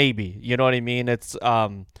 Maybe. You know what I mean? It's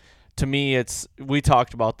to me, we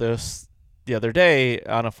talked about this the other day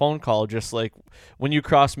on a phone call, just like when you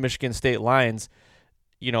cross Michigan state lines,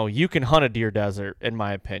 you can hunt a deer desert, in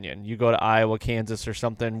my opinion. You go to Iowa, Kansas, or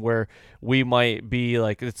something where we might be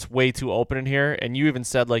like, it's way too open in here. And you even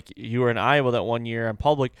said, like, you were in Iowa that one year in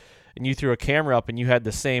public, and you threw a camera up, and you had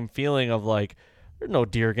the same feeling of, like, there's no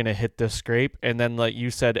deer going to hit this scrape. And then, like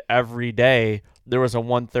you said, every day there was a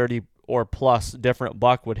 130 or plus different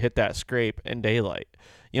buck would hit that scrape in daylight.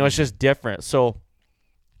 It's just different. So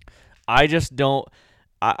I just don't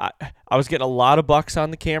 – I was getting a lot of bucks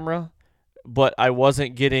on the camera, but I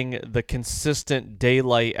wasn't getting the consistent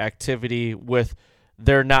daylight activity with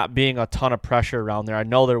there not being a ton of pressure around there. I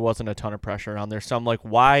know there wasn't a ton of pressure around there. So I'm like,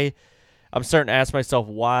 why? I'm starting to ask myself,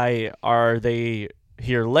 why are they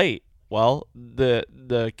here late? Well,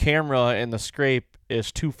 the camera and the scrape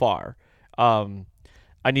is too far.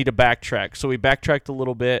 I need to backtrack. So we backtracked a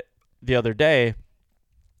little bit the other day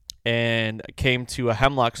and came to a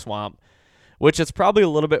hemlock swamp, which is probably a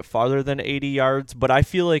little bit farther than 80 yards, but I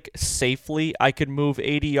feel like safely I could move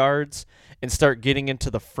 80 yards and start getting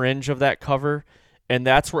into the fringe of that cover, and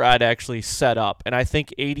that's where I'd actually set up. And I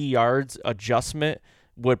think 80 yards adjustment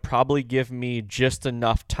would probably give me just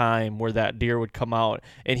enough time where that deer would come out,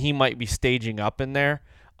 and he might be staging up in there.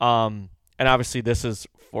 And obviously this is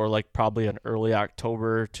for like probably an early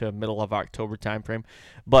October to middle of October time frame,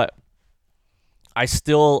 but I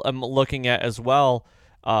still am looking at as well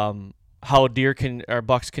how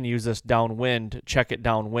bucks can use this downwind, check it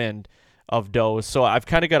downwind of does. So I've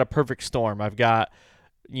kind of got a perfect storm. I've got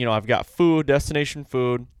food, destination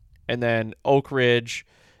food, and then Oak Ridge,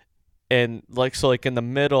 and like in the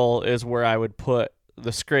middle is where I would put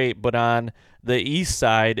the scrape, but on the east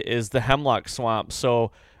side is the hemlock swamp.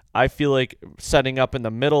 So I feel like setting up in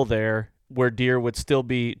the middle there where deer would still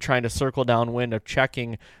be trying to circle downwind of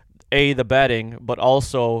checking the bedding, but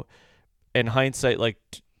also in hindsight, like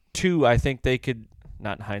two, I think they could,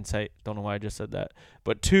 not in hindsight, don't know why I just said that,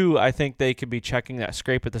 but two, I think they could be checking that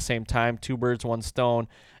scrape at the same time, 2 birds, 1 stone,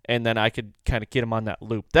 and then I could kind of get them on that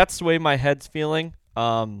loop. That's the way my head's feeling.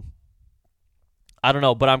 I don't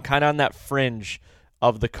know, but I'm kind of on that fringe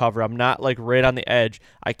of the cover. I'm not like right on the edge.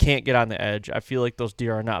 I can't get on the edge. I feel like those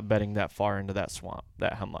deer are not bedding that far into that swamp,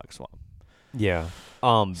 that hemlock swamp. Yeah.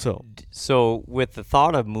 So with the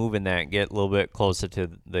thought of moving that, get a little bit closer to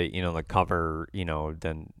the, the cover,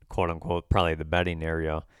 then quote unquote, probably the bedding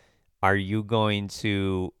area. Are you going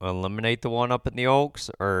to eliminate the one up in the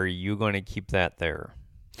Oaks, or are you going to keep that there?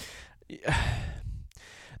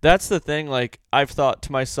 That's the thing. Like, I've thought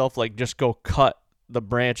to myself, like, just go cut the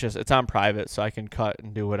branches. It's on private, so I can cut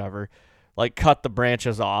and do whatever. Like, cut the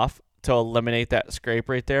branches off to eliminate that scrape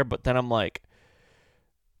right there. But then I'm like,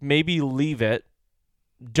 maybe leave it.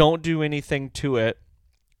 Don't do anything to it.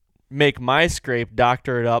 Make my scrape,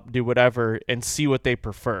 doctor it up, do whatever, and see what they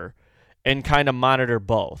prefer, and kind of monitor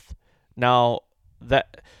both. Now,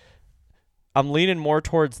 that I'm leaning more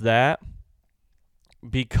towards that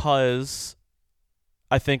because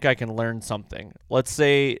I think I can learn something. Let's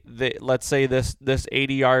say this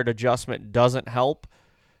 80-yard adjustment doesn't help.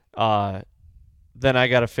 Then I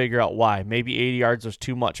got to figure out why. Maybe 80 yards was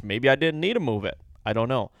too much. Maybe I didn't need to move it. I don't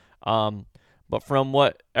know. But from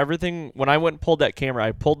when I went and pulled that camera,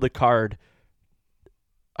 I pulled the card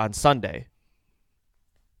on Sunday.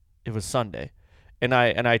 It was Sunday. And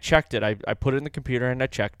I checked it. I put it in the computer and I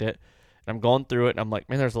checked it. And I'm going through it and I'm like,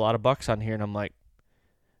 man, there's a lot of bucks on here. And I'm like,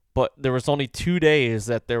 but there was only 2 days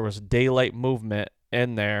that there was daylight movement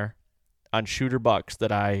in there on shooter bucks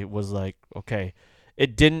that I was like, okay.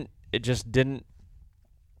 It just didn't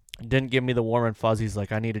give me the warm and fuzzies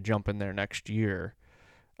like I need to jump in there next year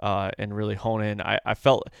and really hone in. I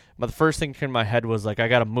felt, but the first thing in my head was like, I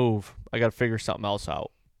got to move. I got to figure something else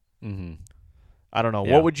out. Mm-hmm. I don't know.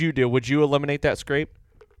 Yeah. What would you do? Would you eliminate that scrape?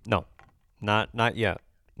 No, not yet.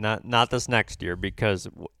 Not this next year, because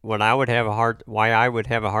why I would have a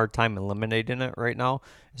hard time eliminating it right now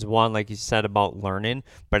is, one, like you said, about learning,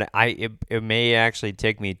 but it may actually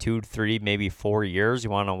take me 2, 3, maybe 4 years. You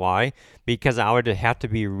want to know why? Because I would have to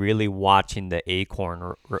be really watching the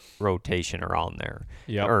acorn rotation around there.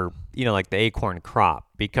 Yep. Or, like the acorn crop,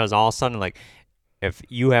 because all of a sudden, like, if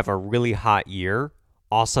you have a really hot year,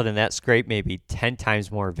 all of a sudden that scrape may be 10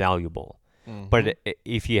 times more valuable. Mm-hmm. But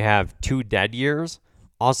if you have 2 dead years,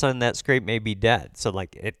 all of a sudden that scrape may be dead. So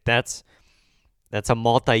like that's a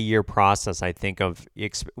multi-year process, I think, of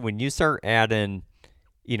when you start adding,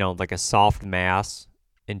 like a soft mass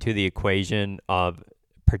into the equation of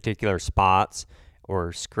particular spots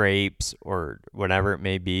or scrapes or whatever it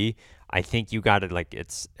may be. I think you got to, like,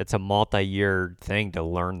 it's a multi-year thing to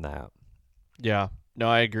learn that. Yeah, no,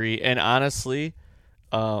 I agree. And honestly,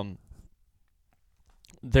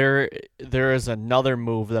 there is another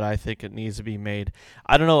move that I think it needs to be made.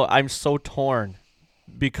 I don't know. I'm so torn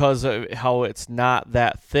because of how it's not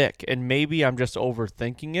that thick, and maybe I'm just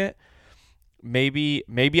overthinking it. Maybe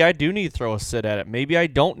I do need to throw a sit at it. Maybe I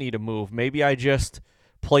don't need to move. Maybe I just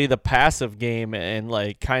play the passive game and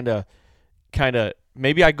like kind of.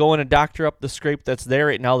 Maybe I go in and doctor up the scrape that's there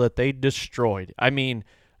right now that they destroyed. I mean,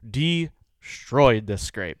 destroyed this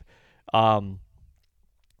scrape.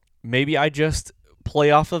 Maybe I just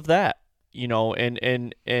play off of that, and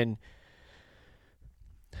I'm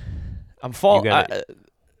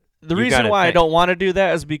the reason why I don't want to do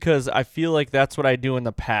that is because I feel like that's what I do in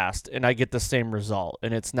the past and I get the same result,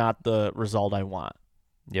 and it's not the result I want.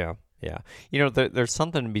 Yeah. There's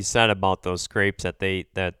something to be said about those scrapes that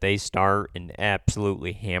they start and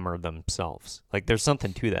absolutely hammer themselves. Like, there's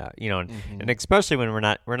something to that, and especially when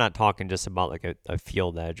we're not talking just about like a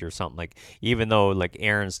field edge or something. Like, even though like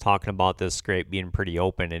Aaron's talking about this scrape being pretty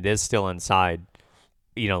open, it is still inside,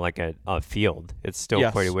 like a field. It's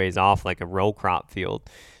still quite a ways off, like a row crop field.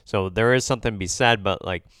 So there is something to be said, but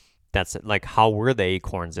like, that's like, how were the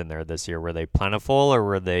acorns in there this year? Were they plentiful or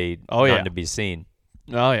were they none to be seen?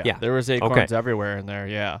 Oh, yeah. There was acorns everywhere in there,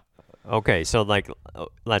 yeah. Okay, so, like,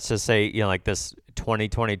 let's just say, like this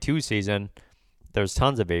 2022 season, there's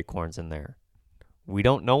tons of acorns in there. We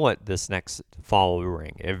don't know what this next fall will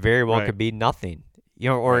bring. It very well could be nothing,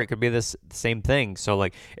 or it could be this same thing. So,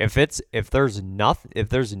 like, if there's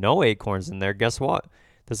no acorns in there, guess what?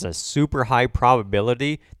 There's a super high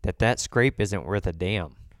probability that scrape isn't worth a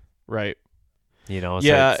damn. Right. So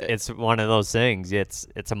it's one of those things.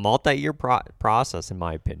 It's a multi-year process, in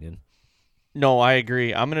my opinion. No, I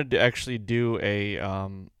agree. I'm gonna actually do a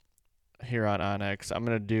here on Onyx. I'm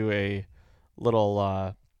gonna do a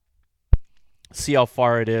little see how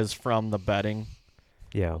far it is from the bedding.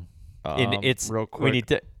 Yeah, and it's real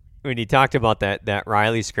quick. When you talked about that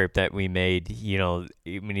Riley scrape that we made,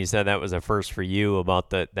 when you said that was a first for you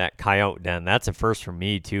about that coyote den, that's a first for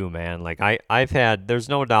me too, man. Like there's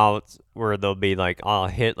no doubt where there'll be like, I'll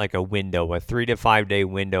hit like a 3 to 5 day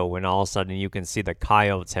window when all of a sudden you can see the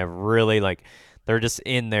coyotes have really, like, they're just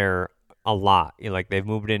in there a lot. Like, they've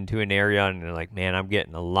moved into an area and they're like, man, I'm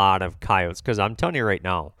getting a lot of coyotes. Because I'm telling you right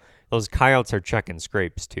now, those coyotes are checking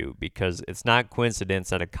scrapes too, because it's not coincidence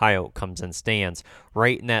that a coyote comes and stands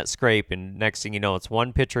right in that scrape, and next thing you know, it's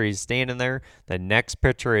one picture he's standing there, the next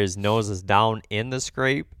picture his nose is down in the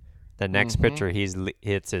scrape, the next picture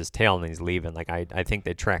hits his tail and he's leaving. Like I think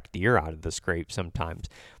they track deer out of the scrape sometimes,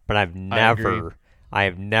 but I have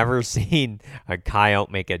never seen a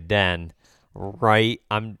coyote make a den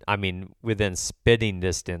within spitting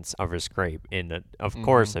distance of a scrape. And of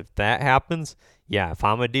course, if that happens, yeah, if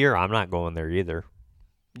I'm a deer, I'm not going there either.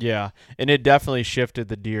 Yeah, and it definitely shifted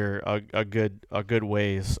the deer a good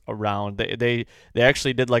ways around. They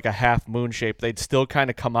actually did like a half moon shape. They'd still kind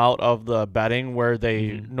of come out of the bedding where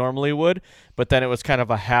they normally would, but then it was kind of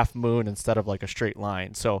a half moon instead of like a straight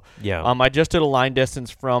line. So yeah, I just did a line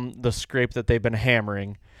distance from the scrape that they've been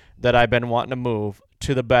hammering, that I've been wanting to move,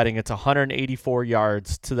 to the bedding. It's 184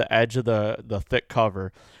 yards to the edge of the thick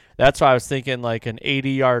cover. That's why I was thinking like an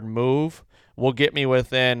 80-yard move will get me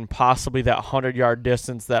within possibly that 100-yard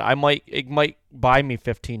distance that it might buy me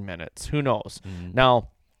 15 minutes. Who knows? Now,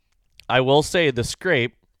 I will say the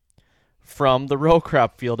scrape from the row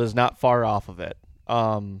crop field is not far off of it.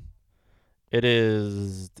 It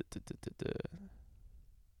is,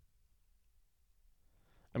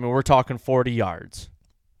 I mean, we're talking 40 yards.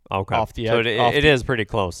 Okay. Off the edge. So it is pretty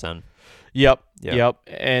close then. Yep.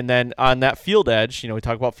 And then on that field edge, we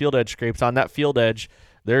talk about field edge scrapes. On that field edge,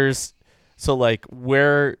 there's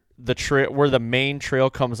where the main trail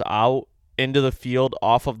comes out into the field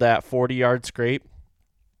off of that 40-yard scrape,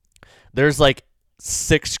 there's like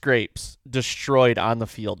 6 scrapes destroyed on the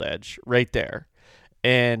field edge right there.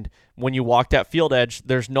 And when you walk that field edge,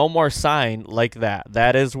 there's no more sign like that.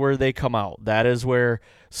 That is where they come out. That is where.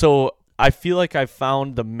 So I feel like I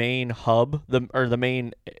found the main hub,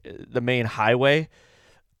 the main highway.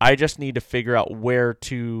 I just need to figure out where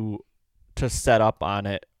to set up on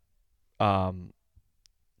it,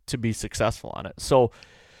 to be successful on it. So,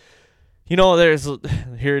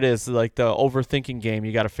 here it is, like the overthinking game.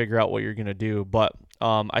 You got to figure out what you're going to do. But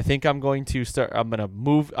I think I'm going to I'm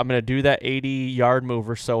going to do that 80-yard move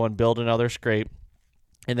or so and build another scrape,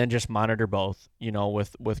 and then just monitor both,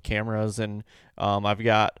 with cameras. And I've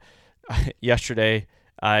got, yesterday,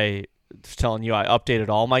 I was telling you, I updated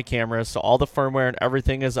all my cameras. So all the firmware and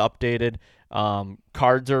everything is updated.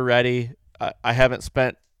 Cards are ready. I haven't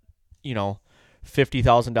spent,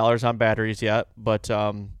 $50,000 on batteries yet, but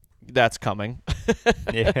that's coming.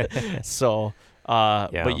 So,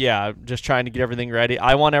 but yeah, just trying to get everything ready.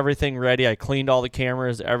 I want everything ready. I cleaned all the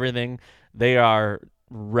cameras, everything. They are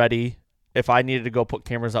ready. If I needed to go put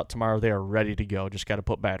cameras out tomorrow, they are ready to go. Just got to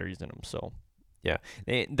put batteries in them. So, yeah,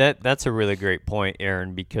 that's a really great point,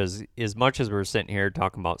 Aaron, because as much as we're sitting here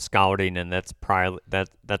talking about scouting, and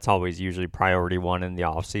that's always usually priority one in the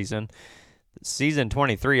off season. Season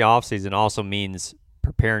 23 off season also means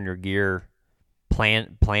preparing your gear,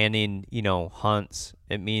 planning, hunts.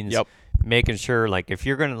 It means making sure, like, if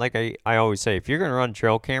you're gonna, like I always say, if you're gonna run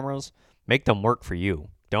trail cameras, make them work for you.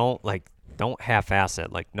 Don't half-ass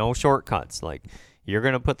it. Like, no shortcuts. Like, you're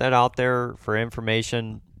gonna put that out there for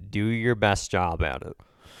information. Do your best job at it.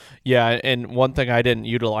 Yeah, and one thing I didn't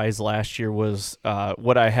utilize last year was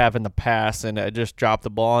what I have in the past, and I just dropped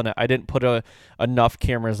the ball on it. I didn't put enough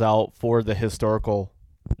cameras out for the historical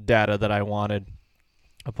data that I wanted.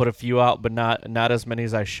 I put a few out, but not as many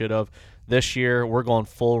as I should have. This year, we're going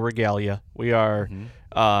full regalia. We are,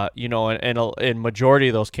 and majority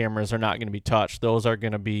of those cameras are not going to be touched. Those are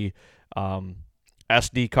going to be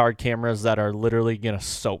SD card cameras that are literally going to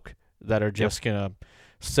soak, that are just going to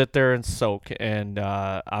sit there and soak, and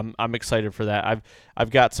I'm excited for that.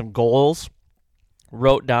 I've got some goals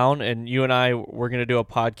wrote down, and you and I, we're going to do a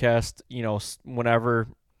podcast, whenever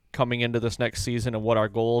coming into this next season, and what our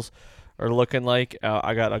goals are looking like.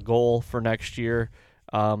 I got a goal for next year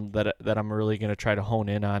that I'm really going to try to hone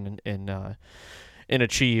in on and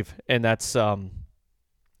achieve, and that's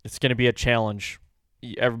it's going to be a challenge.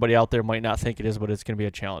 Everybody out there might not think it is, but it's going to be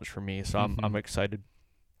a challenge for me. So I'm excited.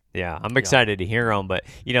 Yeah, I'm excited to hear them. But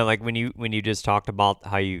like when you just talked about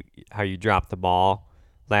how you dropped the ball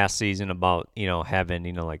last season about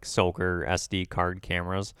having like soaker SD card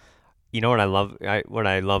cameras. What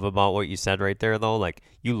I love about what you said right there though, like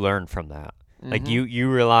you learn from that. Like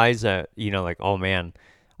you realize that like, oh man,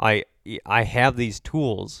 I have these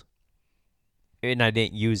tools and I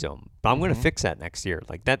didn't use them, but I'm gonna fix that next year.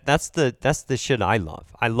 Like that's the shit I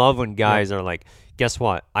love. I love when guys are like, guess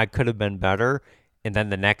what? I could have been better. And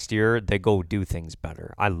then the next year, they go do things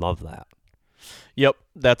better. I love that. Yep,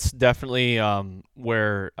 that's definitely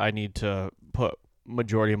where I need to put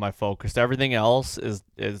majority of my focus. Everything else is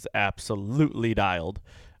absolutely dialed.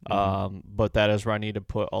 But that is where I need to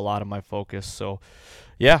put a lot of my focus. So,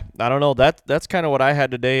 yeah, I don't know. That's kind of what I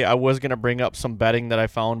had today. I was going to bring up some bedding that I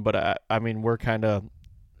found, but I mean, we're a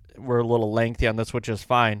little lengthy on this, which is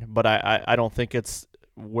fine, but I don't think it's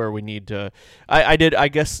where we need to. I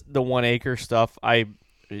guess the 1 acre stuff,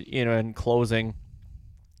 in closing.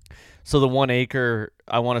 So the 1 acre,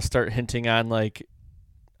 I want to start hinting on, like,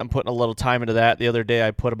 I'm putting a little time into that. The other day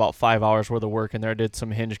I put about 5 hours worth of work in there. I did some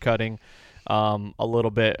hinge cutting, a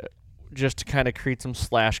little bit, just to kind of create some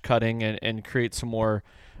slash cutting and create some more,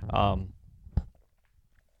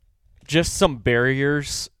 just some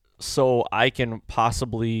barriers so I can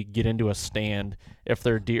possibly get into a stand if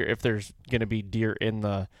there's going to be deer in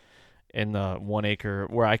the 1 acre,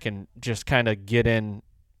 where I can just kind of get in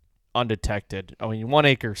undetected. I mean, 1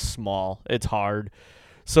 acre's small. It's hard.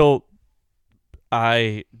 So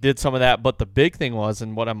I did some of that, but the big thing was,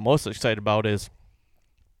 and what I'm most excited about is,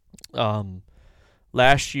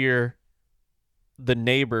 last year,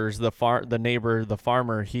 the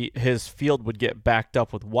farmer, his field would get backed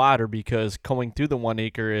up with water because going through the 1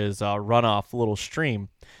 acre is a runoff little stream,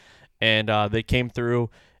 and they came through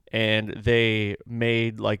and they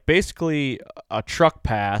made like basically a truck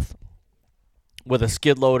path with a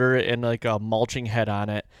skid loader and like a mulching head on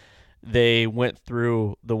it. They went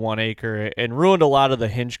through the 1 acre and ruined a lot of the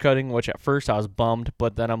hinge cutting, which at first I was bummed,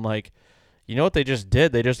 but then I'm like, you know what they just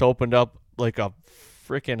did? They just opened up like a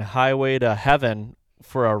freaking highway to heaven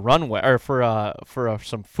for a runway, or for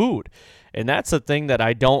some food. And that's the thing that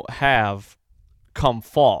I don't have come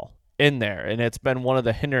fall in there. And it's been one of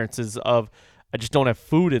the hindrances of, I just don't have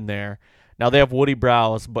food in there. Now they have woody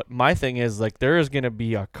browse, but my thing is, like, there is going to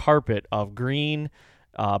be a carpet of green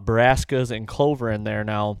brassicas and clover in there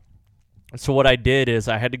now. So what I did is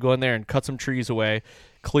I had to go in there and cut some trees away,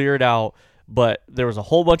 clear it out, but there was a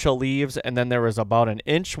whole bunch of leaves, and then there was about an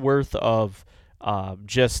inch worth of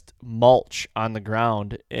just mulch on the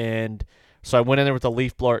ground. And so I went in there with a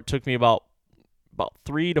leaf blower. It took me about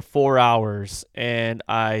 3 to 4 hours, and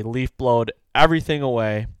I leaf blowed everything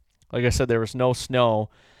away. Like I said, there was no snow,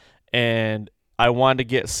 and I wanted to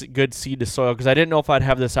get good seed to soil because I didn't know if I'd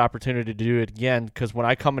have this opportunity to do it again, because when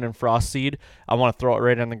I come in and frost seed, I want to throw it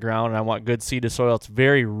right on the ground, and I want good seed to soil. It's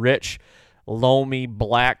very rich, loamy,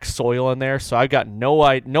 black soil in there, so I got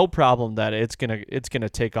no problem that it's gonna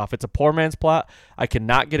take off. It's a poor man's plot. I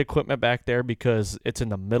cannot get equipment back there because it's in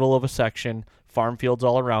the middle of a section, farm fields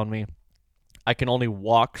all around me. I can only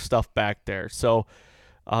walk stuff back there. So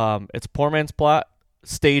it's poor man's plot.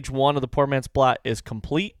 Stage 1 of the poor man's plot is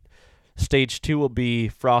complete. Stage 2 will be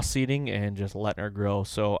frost seeding and just letting her grow.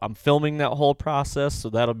 So I'm filming that whole process, so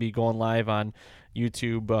that'll be going live on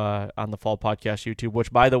YouTube, on the Fall Podcast YouTube,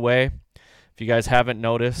 which, by the way, if you guys haven't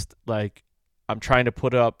noticed, like, I'm trying to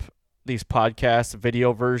put up these podcast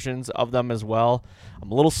video versions of them as well.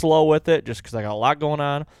 I'm a little slow with it just because I got a lot going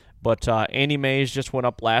on. But Andy Mays just went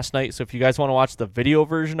up last night. So if you guys want to watch the video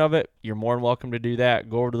version of it, you're more than welcome to do that.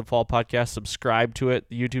 Go over to the Fall Podcast, subscribe to it,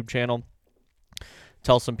 the YouTube channel.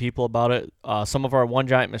 Tell some people about it. Some of our One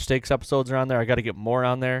Giant Mistakes episodes are on there. I got to get more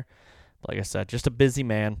on there. Like I said, just a busy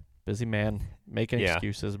man making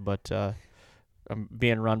excuses, but I'm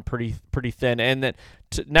being run pretty thin. And then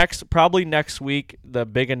probably next week, the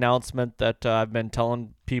big announcement that I've been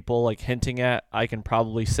telling people, like hinting at, I can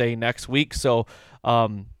probably say next week. So,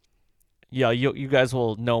 yeah, you guys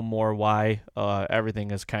will know more why everything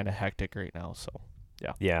is kind of hectic right now. So,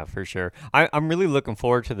 yeah. Yeah, for sure. I'm really looking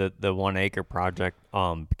forward to the 1 acre project,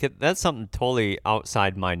 because that's something totally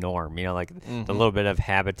outside my norm, like the little bit of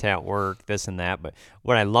habitat work, this and that. But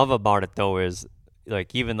what I love about it, though, is,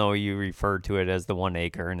 like, even though you refer to it as the 1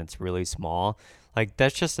 acre and it's really small, like,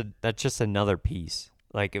 that's just another piece.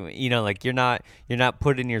 Like, like you're not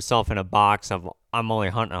putting yourself in a box of, I'm only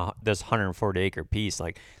hunting this 140 acre piece.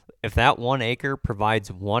 Like, if that 1 acre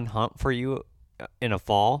provides one hunt for you in a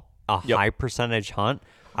fall, high percentage hunt,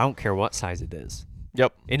 I don't care what size it is.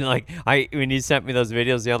 Yep. And like, when you sent me those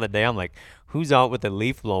videos the other day, I'm like, who's out with a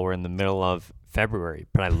leaf blower in the middle of February?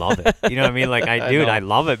 But I love it. You know what I mean? Like, I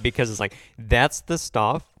love it because it's like, that's the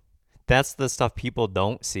stuff people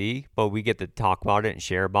don't see, but we get to talk about it and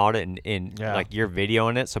share about it, and like, you're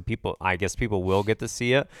videoing it, so I guess people will get to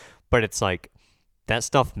see it. But it's like, that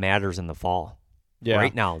stuff matters in the fall. Yeah.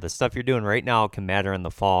 Right now, the stuff you're doing right now can matter in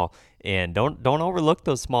the fall, and don't overlook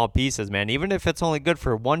those small pieces, man. Even if it's only good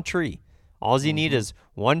for one tree, all you need is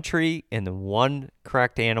one tree and one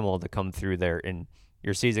correct animal to come through there, and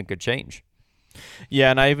your season could change.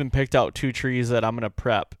 Yeah, and I even picked out 2 trees that I'm gonna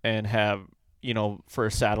prep and have, for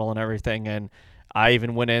a saddle and everything. And I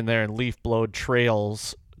even went in there and leaf blowed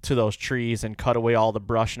trails to those trees and cut away all the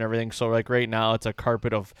brush and everything. So like right now it's a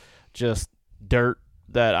carpet of just dirt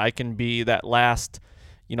that I can be that last,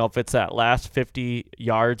 if it's that last 50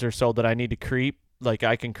 yards or so that I need to creep, like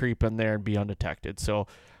I can creep in there and be undetected. So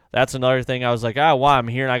that's another thing. I was like, while I'm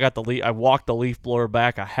here and I got I walked the leaf blower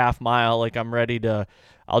back a half mile, like I'm ready to,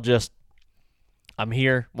 I'm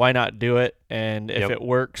here. Why not do it? And if it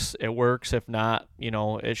works, it works. If not,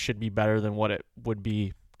 it should be better than what it would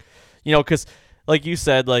be, because like you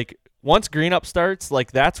said, like once green up starts,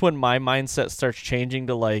 like that's when my mindset starts changing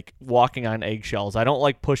to like walking on eggshells. I don't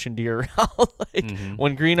like pushing deer around.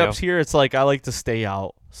 When green up's here, it's like I like to stay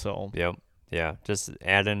out. So yeah, just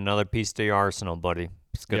add in another piece to your arsenal, buddy.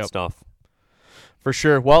 It's good stuff. For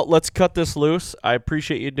sure. Well, let's cut this loose. I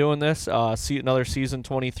appreciate you doing this. See another season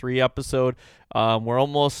 23 episode. We're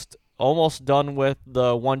almost done with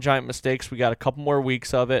the One Giant Mistakes. We got a couple more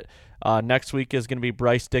weeks of it. Next week is going to be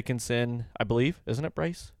Bryce Dickinson, I believe. Isn't it,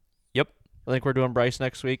 Bryce? Yep. I think we're doing Bryce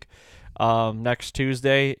next week. Next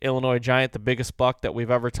Tuesday, Illinois Giant, the biggest buck that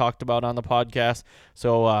we've ever talked about on the podcast.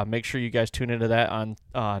 So make sure you guys tune into that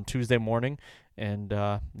on Tuesday morning. And,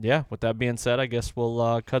 with that being said, I guess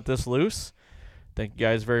we'll cut this loose. Thank you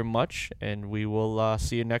guys very much, and we will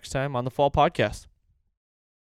see you next time on the Fall Podcast.